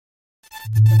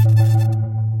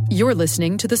You're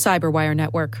listening to the Cyberwire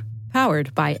Network,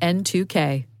 powered by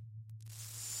N2K.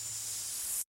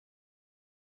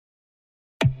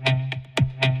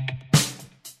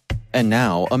 And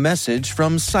now, a message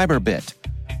from Cyberbit.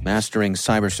 Mastering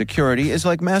cybersecurity is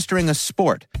like mastering a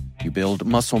sport. You build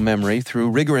muscle memory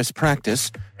through rigorous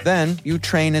practice, then you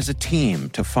train as a team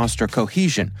to foster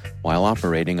cohesion while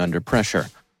operating under pressure.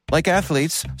 Like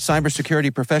athletes,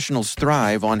 cybersecurity professionals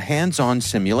thrive on hands-on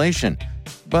simulation.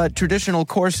 But traditional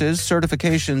courses,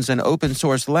 certifications, and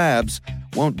open-source labs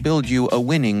won't build you a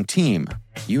winning team.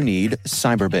 You need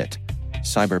Cyberbit.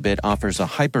 Cyberbit offers a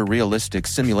hyper-realistic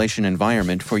simulation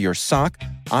environment for your SOC,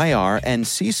 IR, and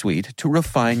C-suite to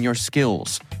refine your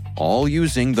skills, all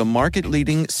using the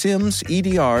market-leading SIMs,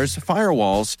 EDRs,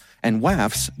 firewalls, and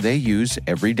WAFs they use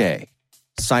every day.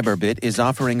 Cyberbit is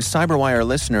offering Cyberwire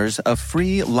listeners a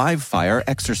free live-fire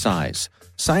exercise.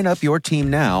 Sign up your team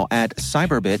now at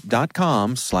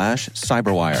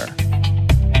cyberbit.com/cyberwire.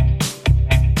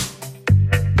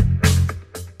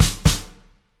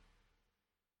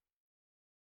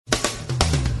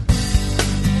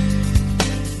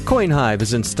 CoinHive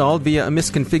is installed via a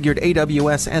misconfigured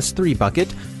AWS S3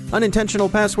 bucket. Unintentional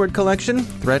password collection,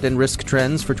 threat and risk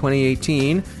trends for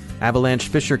 2018. Avalanche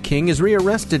phisher king is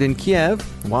rearrested in Kiev.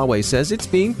 Huawei says it's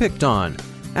being picked on.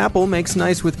 Apple makes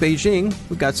nice with Beijing.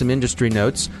 We've got some industry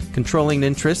notes. Controlling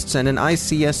interests and an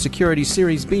ICS Security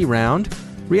Series B round.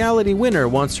 Reality winner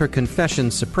wants her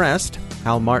confession suppressed.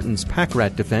 Hal Martin's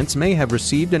packrat defense may have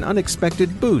received an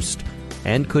unexpected boost.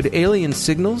 And could alien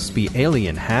signals be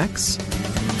alien hacks?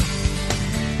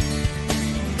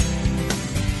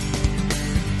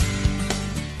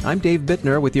 I'm Dave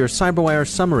Bittner with your Cyberwire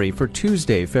summary for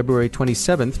Tuesday, February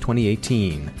 27,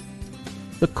 2018.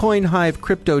 The CoinHive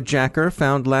cryptojacker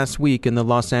found last week in the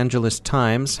Los Angeles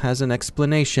Times has an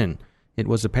explanation. It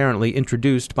was apparently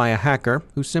introduced by a hacker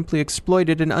who simply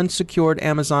exploited an unsecured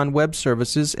Amazon Web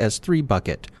Services S3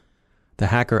 bucket. The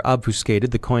hacker obfuscated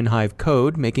the CoinHive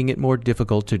code, making it more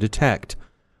difficult to detect.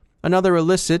 Another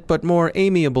illicit but more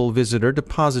amiable visitor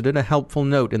deposited a helpful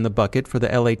note in the bucket for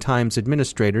the LA Times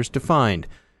administrators to find.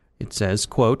 It says,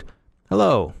 quote,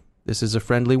 "Hello, this is a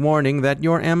friendly warning that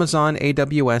your Amazon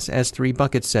AWS S3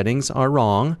 bucket settings are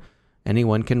wrong.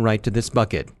 Anyone can write to this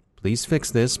bucket. Please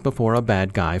fix this before a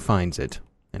bad guy finds it."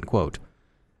 End quote.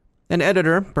 An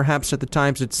editor, perhaps at the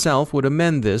Times itself, would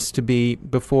amend this to be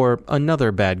before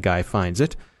another bad guy finds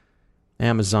it.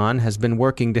 Amazon has been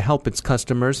working to help its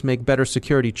customers make better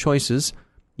security choices.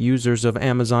 Users of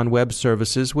Amazon Web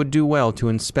Services would do well to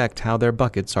inspect how their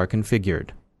buckets are configured.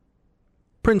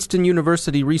 Princeton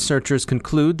University researchers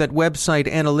conclude that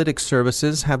website analytics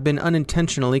services have been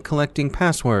unintentionally collecting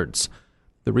passwords.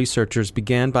 The researchers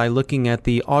began by looking at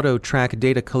the AutoTrack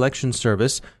data collection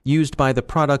service used by the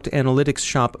product analytics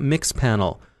shop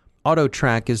Mixpanel.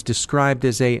 AutoTrack is described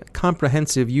as a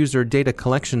comprehensive user data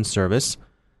collection service.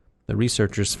 The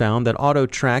researchers found that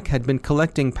AutoTrack had been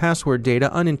collecting password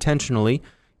data unintentionally,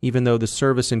 even though the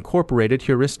service incorporated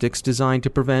heuristics designed to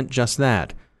prevent just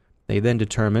that. They then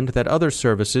determined that other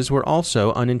services were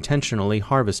also unintentionally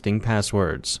harvesting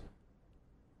passwords.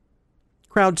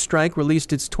 CrowdStrike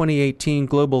released its 2018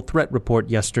 Global Threat Report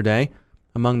yesterday.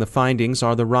 Among the findings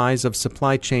are the rise of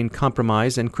supply chain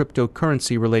compromise and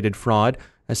cryptocurrency-related fraud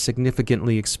as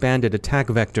significantly expanded attack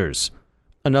vectors.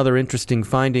 Another interesting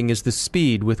finding is the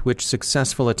speed with which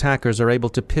successful attackers are able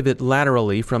to pivot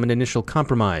laterally from an initial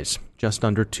compromise, just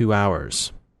under 2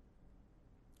 hours.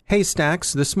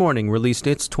 Haystacks this morning released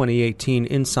its 2018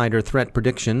 insider threat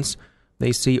predictions.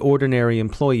 They see ordinary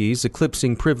employees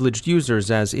eclipsing privileged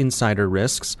users as insider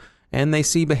risks, and they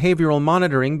see behavioral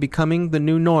monitoring becoming the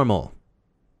new normal.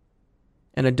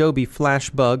 An Adobe Flash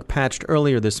bug patched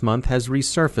earlier this month has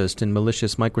resurfaced in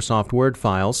malicious Microsoft Word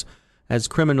files as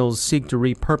criminals seek to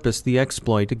repurpose the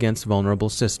exploit against vulnerable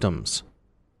systems.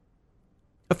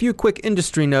 A few quick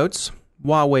industry notes.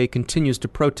 Huawei continues to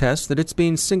protest that it's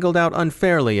being singled out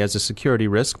unfairly as a security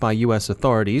risk by U.S.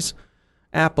 authorities.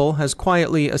 Apple has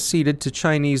quietly acceded to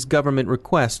Chinese government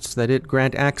requests that it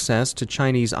grant access to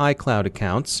Chinese iCloud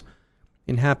accounts.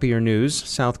 In happier news,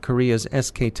 South Korea's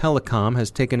SK Telecom has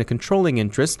taken a controlling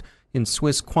interest in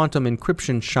Swiss quantum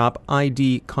encryption shop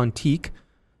ID Quantique,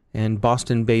 and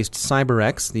Boston-based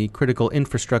CyberX, the critical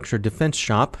infrastructure defense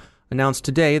shop, announced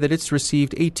today that it's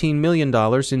received $18 million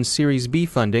in Series B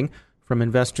funding from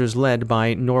investors led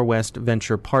by Norwest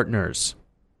Venture Partners.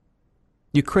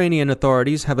 Ukrainian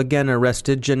authorities have again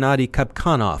arrested Gennady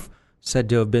Kapkanov, said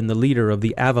to have been the leader of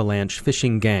the Avalanche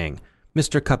phishing gang.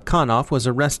 Mr. Kapkanov was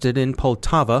arrested in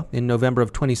Poltava in November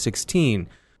of 2016,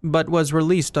 but was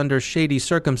released under shady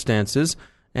circumstances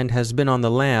and has been on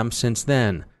the lam since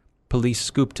then. Police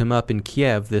scooped him up in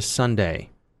Kiev this Sunday.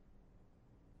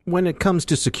 When it comes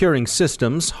to securing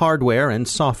systems, hardware and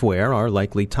software are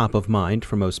likely top of mind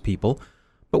for most people.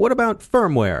 But what about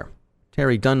firmware?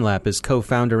 Terry Dunlap is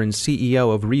co-founder and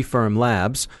CEO of Refirm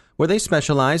Labs, where they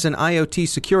specialize in IoT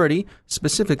security,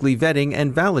 specifically vetting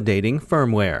and validating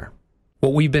firmware.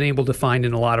 What we've been able to find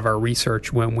in a lot of our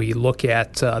research when we look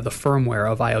at the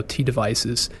firmware of IoT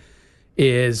devices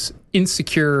is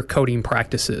insecure coding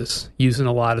practices, using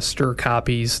a lot of stir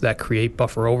copies that create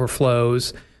buffer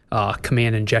overflows,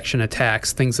 command injection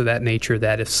attacks, things of that nature,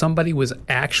 that if somebody was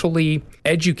actually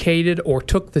educated or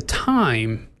took the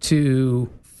time to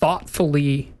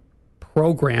thoughtfully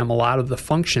program a lot of the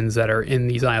functions that are in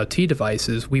these IoT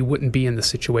devices, we wouldn't be in the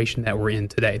situation that we're in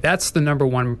today. That's the number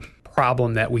one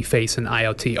problem that we face in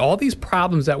IoT. All these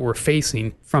problems that we're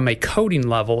facing from a coding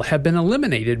level have been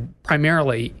eliminated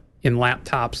primarily in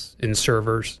laptops, in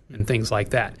servers, and things like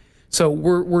that. So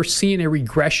we're seeing a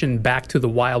regression back to the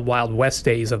wild, wild west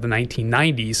days of the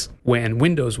 1990s when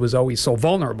Windows was always so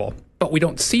vulnerable. But we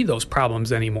don't see those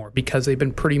problems anymore because they've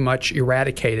been pretty much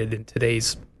eradicated in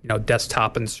today's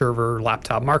desktop and server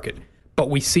laptop market.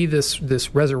 But we see this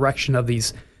resurrection of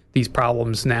these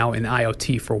problems now in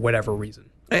IoT for whatever reason.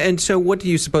 And so what do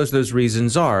you suppose those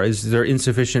reasons are? Is there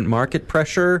insufficient market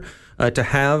pressure to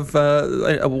have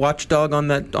a watchdog on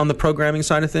the programming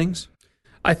side of things?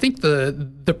 I think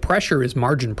the pressure is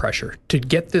margin pressure to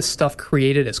get this stuff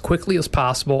created as quickly as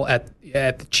possible at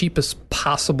the cheapest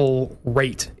possible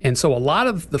rate. And so a lot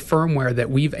of the firmware that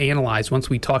we've analyzed once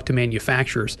we talk to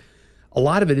manufacturers, a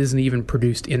lot of it isn't even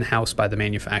produced in-house by the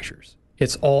manufacturers.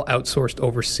 It's all outsourced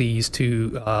overseas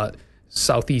to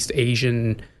Southeast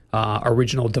Asian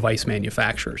original device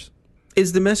manufacturers.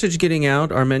 Is the message getting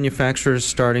out? Are manufacturers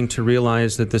starting to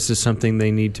realize that this is something they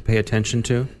need to pay attention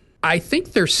to? I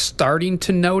think they're starting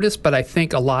to notice, but I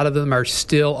think a lot of them are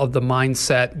still of the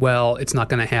mindset, well, it's not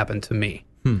going to happen to me.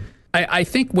 I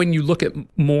think when you look at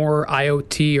more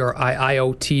IoT or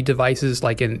IIoT devices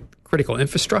like in critical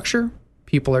infrastructure,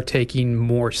 people are taking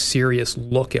more serious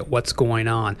look at what's going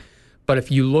on. But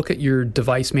if you look at your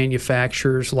device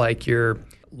manufacturers like your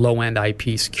low-end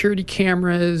IP security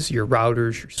cameras, your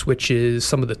routers, your switches,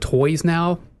 some of the toys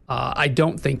now, I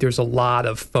don't think there's a lot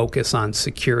of focus on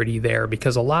security there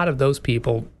because a lot of those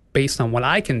people, based on what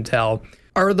I can tell,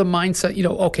 are the mindset,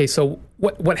 okay, so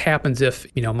what happens if,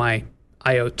 my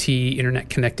IoT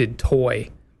internet-connected toy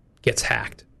gets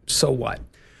hacked? So what?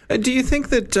 Do you think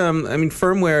that,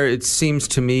 firmware, it seems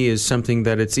to me, is something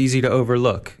that it's easy to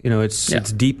overlook?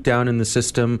 It's deep down in the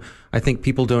system. I think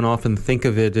people don't often think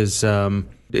of it as,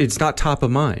 it's not top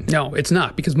of mind. No, it's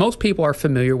not, because most people are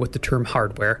familiar with the term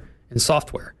hardware and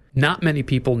software. Not many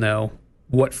people know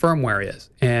what firmware is.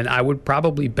 And I would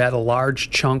probably bet a large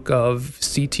chunk of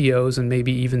CTOs and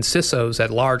maybe even CISOs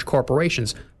at large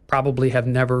corporations probably have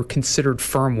never considered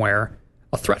firmware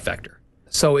a threat vector.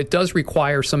 So it does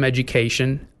require some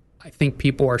education. I think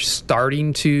people are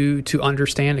starting to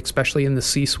understand, especially in the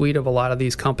C-suite of a lot of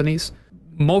these companies.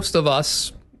 Most of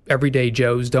us, everyday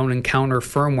Joes, don't encounter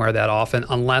firmware that often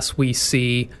unless we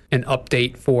see an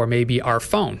update for maybe our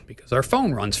phone, because our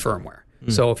phone runs firmware.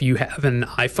 So if you have an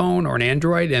iPhone or an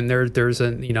Android and there's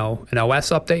an OS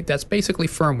update, that's basically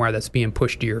firmware that's being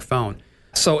pushed to your phone.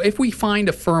 So if we find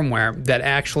a firmware that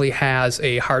actually has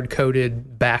a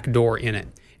hard-coded backdoor in it,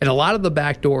 and a lot of the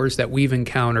backdoors that we've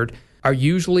encountered are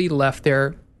usually left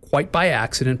there quite by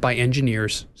accident by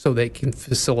engineers so they can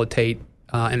facilitate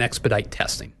and expedite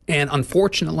testing. And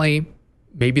unfortunately,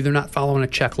 maybe they're not following a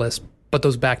checklist, but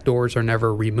those backdoors are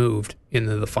never removed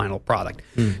into the final product.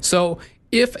 So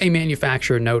if a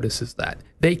manufacturer notices that,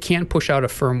 they can push out a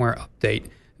firmware update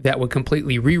that would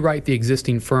completely rewrite the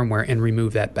existing firmware and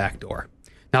remove that backdoor.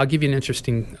 Now, I'll give you an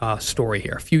interesting story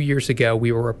here. A few years ago,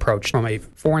 we were approached from a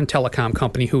foreign telecom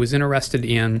company who was interested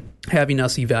in having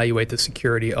us evaluate the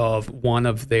security of one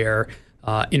of their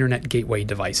internet gateway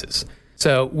devices.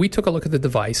 So we took a look at the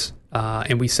device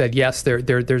and we said, yes,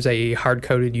 there's a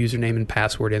hard-coded username and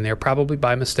password in there, probably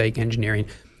by mistake engineering.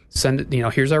 Send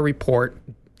it, here's our report.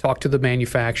 Talk to the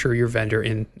manufacturer, your vendor,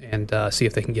 and see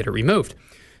if they can get it removed.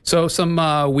 So some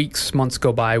weeks, months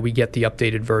go by, we get the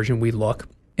updated version, we look,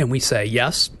 and we say,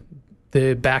 yes,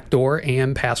 the backdoor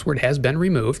and password has been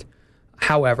removed.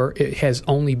 However, it has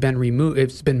only been removed,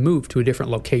 it's been moved to a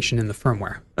different location in the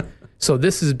firmware. So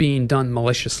this is being done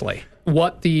maliciously.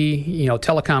 What the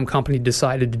telecom company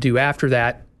decided to do after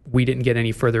that, we didn't get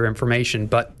any further information,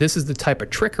 but this is the type of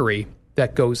trickery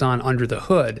that goes on under the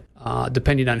hood,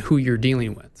 depending on who you're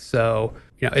dealing with. So,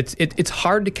 it's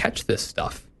hard to catch this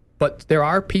stuff, but there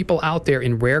are people out there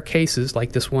in rare cases,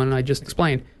 like this one I just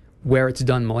explained, where it's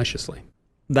done maliciously.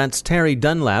 That's Terry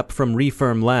Dunlap from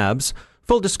Refirm Labs.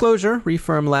 Full disclosure,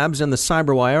 Refirm Labs and the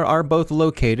Cyberwire are both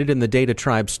located in the Data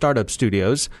Tribe startup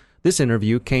studios. This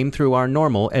interview came through our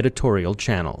normal editorial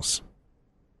channels.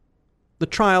 The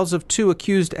trials of 2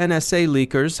 accused NSA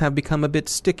leakers have become a bit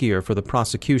stickier for the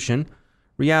prosecution.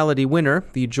 Reality Winner,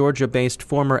 the Georgia-based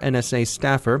former NSA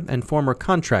staffer and former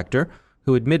contractor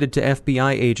who admitted to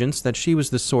FBI agents that she was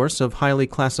the source of highly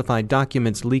classified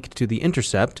documents leaked to The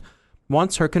Intercept,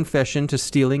 wants her confession to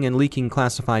stealing and leaking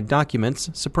classified documents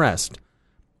suppressed.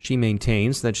 She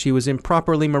maintains that she was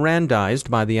improperly Mirandized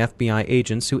by the FBI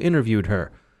agents who interviewed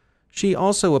her. She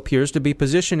also appears to be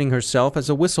positioning herself as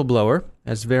a whistleblower,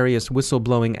 as various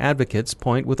whistleblowing advocates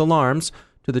point with alarms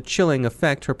to the chilling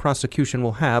effect her prosecution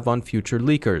will have on future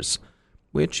leakers,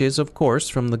 which is, of course,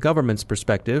 from the government's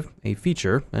perspective, a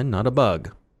feature and not a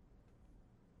bug.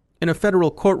 In a federal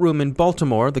courtroom in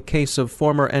Baltimore, the case of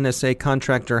former NSA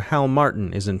contractor Hal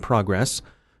Martin is in progress.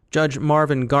 Judge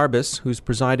Marvin Garbus, who's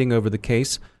presiding over the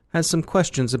case, has some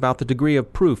questions about the degree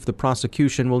of proof the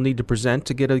prosecution will need to present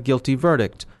to get a guilty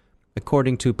verdict.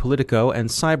 According to Politico and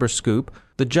Cyberscoop,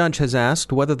 the judge has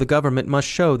asked whether the government must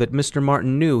show that Mr.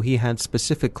 Martin knew he had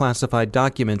specific classified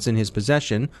documents in his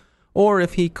possession, or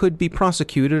if he could be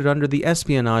prosecuted under the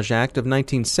Espionage Act of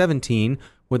 1917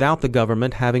 without the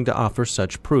government having to offer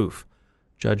such proof.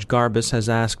 Judge Garbus has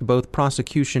asked both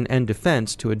prosecution and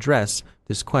defense to address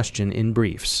this question in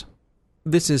briefs.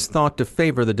 This is thought to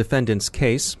favor the defendant's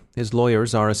case. His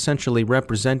lawyers are essentially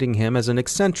representing him as an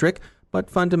eccentric but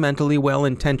fundamentally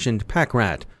well-intentioned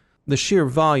packrat. The sheer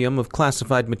volume of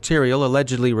classified material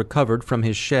allegedly recovered from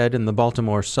his shed in the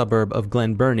Baltimore suburb of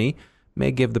Glen Burnie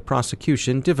may give the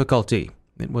prosecution difficulty.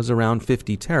 It was around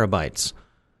 50 terabytes.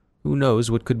 Who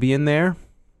knows what could be in there?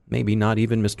 Maybe not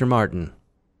even Mr. Martin.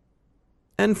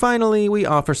 And finally, we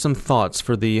offer some thoughts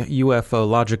for the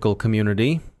ufological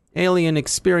community. Alien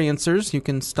experiencers, you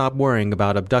can stop worrying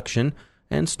about abduction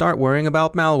and start worrying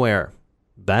about malware.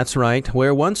 That's right,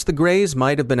 where once the Greys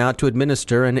might have been out to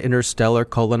administer an interstellar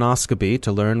colonoscopy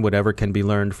to learn whatever can be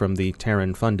learned from the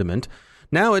Terran fundament,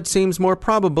 now it seems more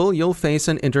probable you'll face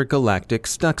an intergalactic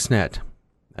Stuxnet.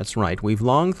 That's right, we've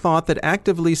long thought that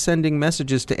actively sending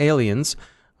messages to aliens,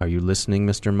 are you listening,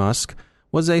 Mr. Musk,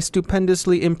 was a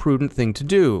stupendously imprudent thing to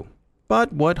do.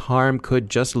 But what harm could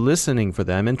just listening for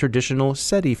them in traditional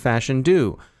SETI fashion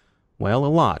do? Well, a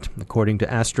lot, according to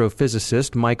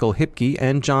astrophysicist Michael Hipke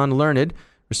and John Learned,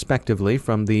 respectively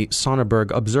from the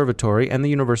Sonnenberg Observatory and the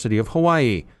University of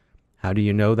Hawaii. How do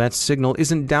you know that signal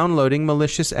isn't downloading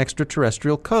malicious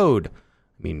extraterrestrial code?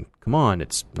 I mean, come on,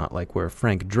 it's not like we're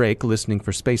Frank Drake listening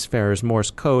for spacefarers'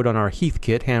 Morse code on our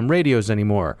Heathkit ham radios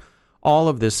anymore. All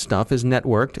of this stuff is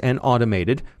networked and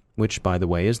automated, which, by the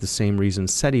way, is the same reason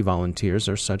SETI volunteers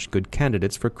are such good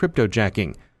candidates for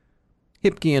cryptojacking.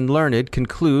 Hipke and Learned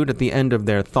conclude at the end of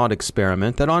their thought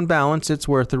experiment that on balance it's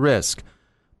worth the risk.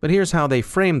 But here's how they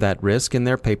frame that risk in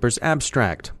their paper's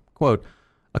abstract. Quote,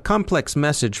 a complex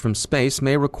message from space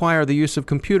may require the use of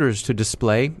computers to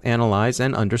display, analyze,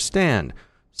 and understand.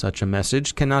 Such a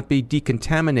message cannot be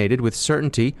decontaminated with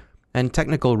certainty, and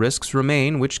technical risks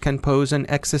remain which can pose an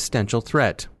existential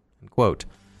threat. Quote.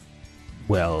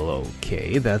 Well,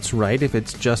 okay, that's right. If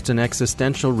it's just an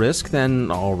existential risk,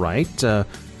 then all right.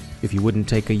 If you wouldn't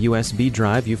take a USB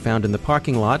drive you found in the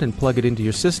parking lot and plug it into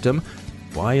your system,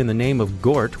 why in the name of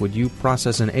Gort would you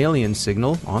process an alien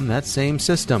signal on that same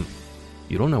system?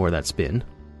 You don't know where that's been.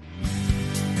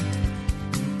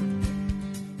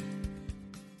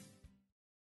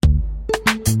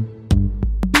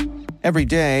 Every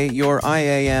day, your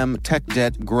IAM tech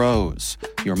debt grows.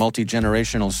 Your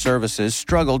multi-generational services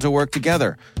struggle to work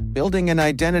together. Building an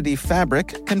identity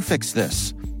fabric can fix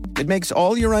this. It makes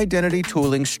all your identity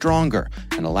tooling stronger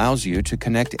and allows you to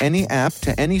connect any app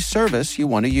to any service you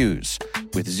want to use,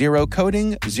 with zero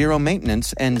coding, zero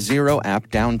maintenance, and zero app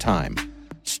downtime.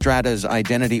 Strata's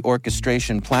identity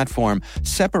orchestration platform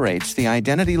separates the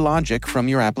identity logic from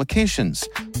your applications,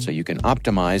 so you can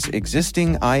optimize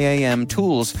existing IAM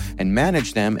tools and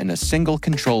manage them in a single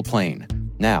control plane.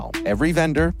 Now, every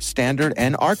vendor, standard,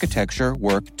 and architecture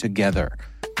work together.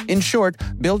 In short,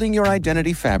 building your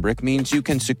identity fabric means you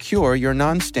can secure your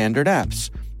non-standard apps,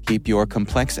 keep your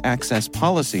complex access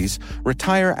policies,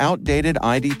 retire outdated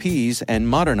IDPs, and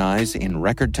modernize in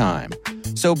record time.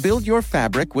 So build your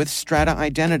fabric with Strata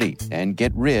Identity and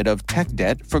get rid of tech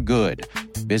debt for good.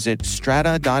 Visit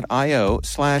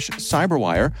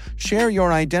strata.io/cyberwire, share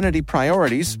your identity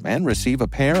priorities, and receive a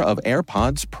pair of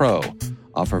AirPods Pro.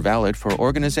 Offer valid for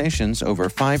organizations over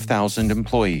 5,000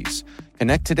 employees.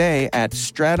 Connect today at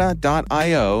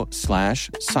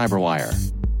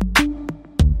strata.io/cyberwire.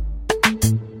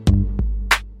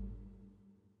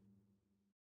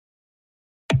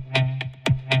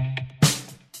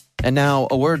 And now,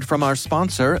 a word from our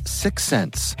sponsor,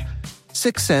 6sense.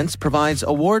 6sense provides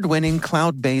award-winning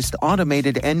cloud-based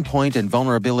automated endpoint and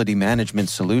vulnerability management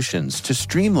solutions to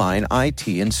streamline IT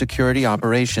and security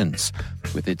operations.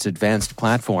 With its advanced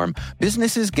platform,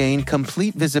 businesses gain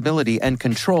complete visibility and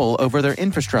control over their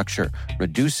infrastructure,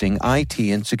 reducing IT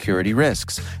and security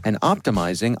risks and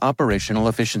optimizing operational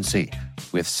efficiency.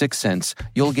 With 6sense,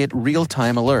 you'll get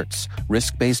real-time alerts,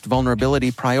 risk-based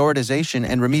vulnerability prioritization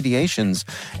and remediations,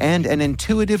 and an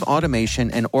intuitive automation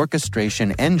and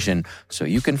orchestration engine so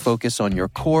you can focus on your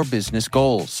core business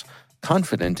goals,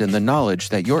 confident in the knowledge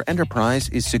that your enterprise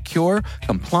is secure,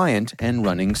 compliant, and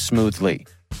running smoothly.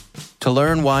 To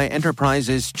learn why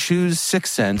enterprises choose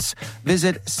 6sense,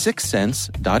 visit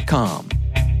 6sense.com.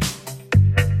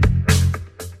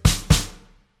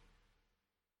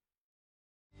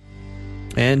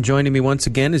 And joining me once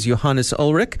again is Johannes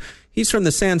Ullrich. He's from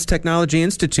the SANS Technology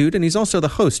Institute, and he's also the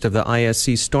host of the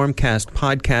ISC Stormcast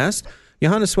podcast.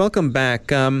 Johannes, welcome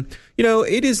back.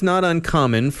 It is not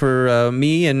uncommon for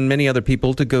me and many other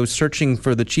people to go searching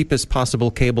for the cheapest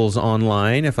possible cables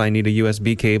online if I need a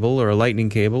USB cable or a lightning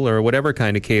cable or whatever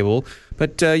kind of cable.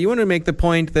 But you want to make the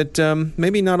point that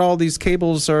maybe not all these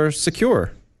cables are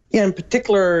secure. Yeah, in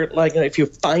particular, if you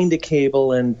find a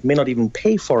cable and may not even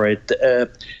pay for it,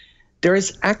 there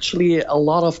is actually a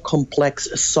lot of complex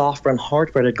software and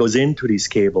hardware that goes into these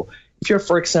cables. If you're,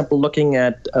 for example, looking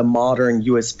at a modern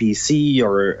USB-C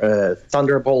or a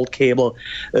Thunderbolt cable,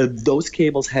 those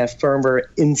cables have firmware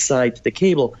inside the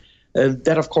cable.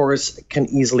 That, of course, can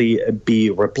easily be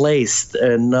replaced.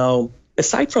 Now,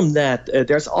 aside from that,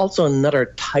 there's also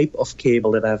another type of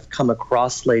cable that I've come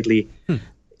across lately.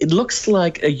 It looks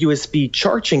like a USB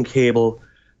charging cable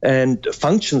and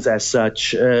functions as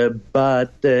such,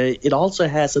 but it also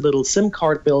has a little SIM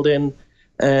card built in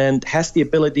and has the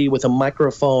ability with a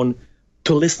microphone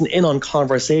to listen in on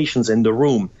conversations in the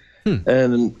room.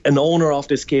 And an owner of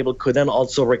this cable could then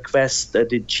also request the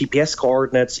GPS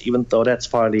coordinates, even though that's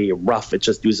fairly rough. It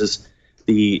just uses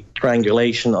the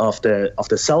triangulation of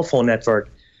the cell phone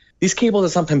network. These cables are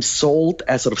sometimes sold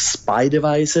as sort of spy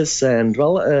devices and,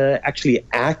 actually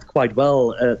act quite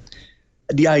well.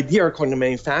 The idea, according to the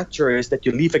manufacturer, is that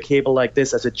you leave a cable like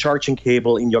this as a charging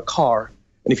cable in your car.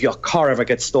 And if your car ever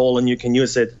gets stolen, you can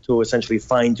use it to essentially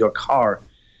find your car.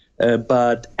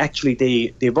 But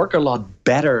actually, they work a lot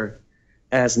better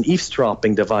as an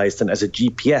eavesdropping device than as a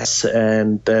GPS.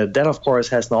 And that, of course,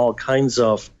 has all kinds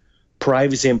of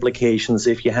privacy implications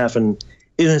if you have an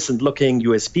innocent-looking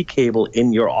USB cable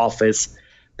in your office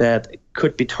that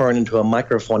could be turned into a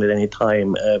microphone at any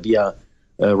time via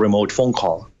a remote phone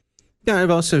call. Yeah, I've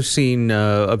also seen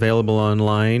available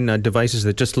online devices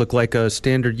that just look like a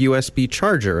standard USB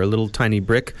charger, a little tiny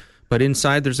brick, but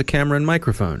inside there's a camera and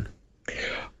microphone.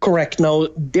 Correct. Now,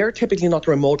 they're typically not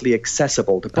remotely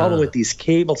accessible. The problem with these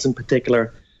cables in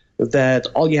particular, that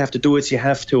all you have to do is you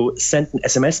have to send an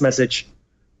SMS message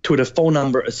to the phone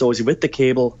number associated with the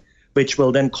cable, which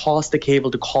will then cause the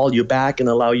cable to call you back and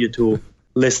allow you to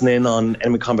listen in on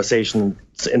enemy conversations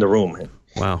in the room.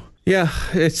 Wow. Yeah,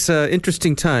 it's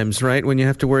interesting times, right, when you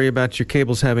have to worry about your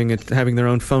cables having their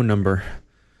own phone number.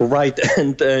 Right,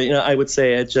 and I would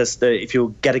say if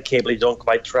you get a cable you don't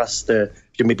quite trust,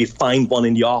 you maybe find one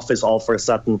in the office all for a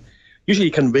sudden. Usually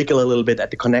you can wiggle a little bit at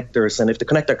the connectors, and if the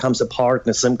connector comes apart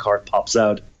and a SIM card pops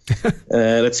out,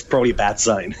 that's probably a bad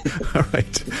sign. All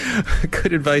right.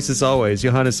 Good advice as always.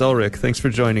 Johannes Ullrich, thanks for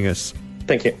joining us.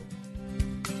 Thank you.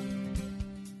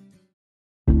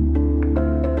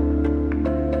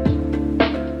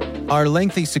 Are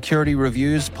lengthy security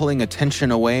reviews pulling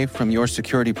attention away from your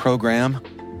security program?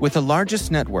 With the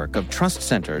largest network of trust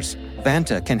centers,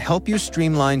 Vanta can help you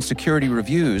streamline security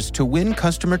reviews to win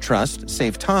customer trust,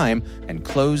 save time, and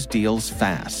close deals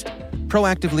fast.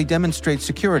 Proactively demonstrate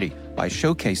security by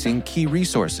showcasing key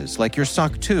resources like your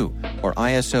SOC 2 or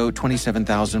ISO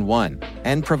 27001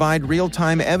 and provide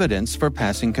real-time evidence for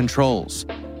passing controls.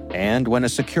 And when a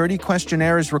security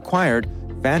questionnaire is required,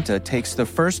 Vanta takes the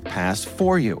first pass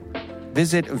for you.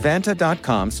 Visit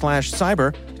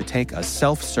vanta.com/cyber to take a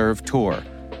self-serve tour.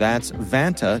 That's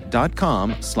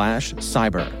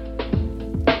vanta.com/cyber.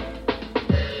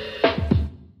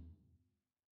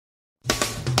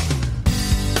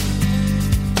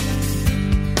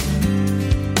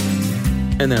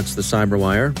 And that's the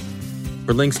Cyberwire.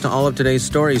 For links to all of today's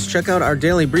stories, check out our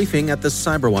daily briefing at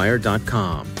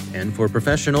thecyberwire.com. And for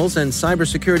professionals and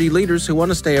cybersecurity leaders who want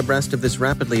to stay abreast of this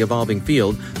rapidly evolving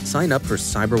field, sign up for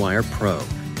Cyberwire Pro.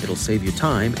 It'll save you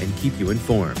time and keep you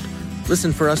informed.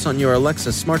 Listen for us on your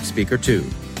Alexa smart speaker, too.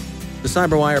 The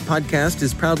CyberWire podcast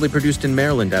is proudly produced in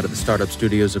Maryland out of the startup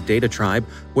studios of Data Tribe,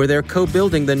 where they're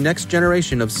co-building the next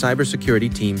generation of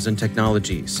cybersecurity teams and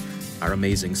technologies. Our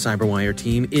amazing CyberWire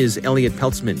team is Elliot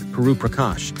Peltzman, Peru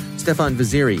Prakash, Stefan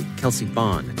Vaziri, Kelsey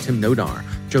Bond, Tim Nodar,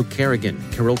 Joe Kerrigan,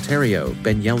 Carol Terrio,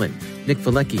 Ben Yellen, Nick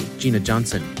Valecki, Gina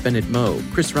Johnson, Bennett Moe,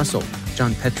 Chris Russell,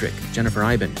 John Petrick, Jennifer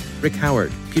Iben, Rick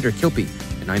Howard, Peter Kilpie,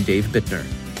 and I'm Dave Bittner.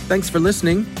 Thanks for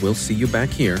listening. We'll see you back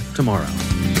here tomorrow.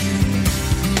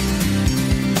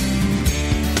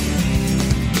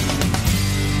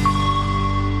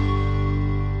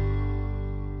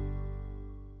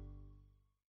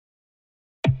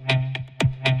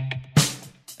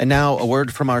 And now a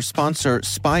word from our sponsor,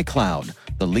 SpyCloud,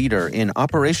 the leader in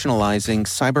operationalizing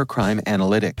cybercrime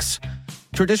analytics.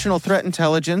 Traditional threat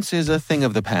intelligence is a thing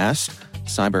of the past.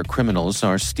 Cyber criminals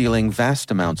are stealing vast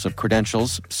amounts of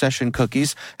credentials, session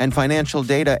cookies, and financial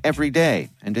data every day,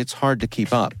 and it's hard to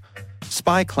keep up.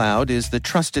 SpyCloud is the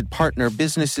trusted partner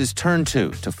businesses turn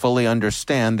to fully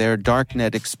understand their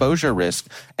darknet exposure risk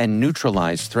and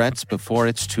neutralize threats before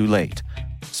it's too late.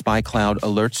 SpyCloud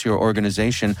alerts your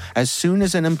organization as soon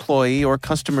as an employee or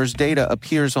customer's data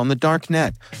appears on the dark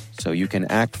net, so you can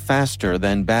act faster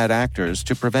than bad actors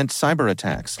to prevent cyber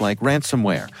attacks like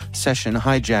ransomware, session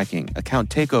hijacking, account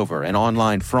takeover, and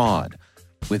online fraud.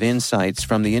 With insights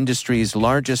from the industry's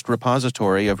largest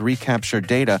repository of recaptured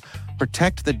data,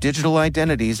 protect the digital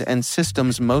identities and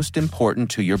systems most important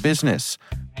to your business.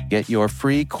 Get your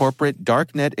free corporate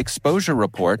darknet exposure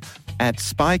report at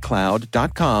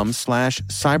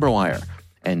spycloud.com/cyberwire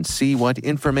and see what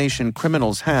information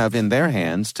criminals have in their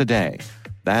hands today.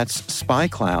 That's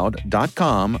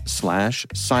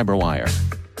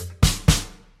spycloud.com/cyberwire.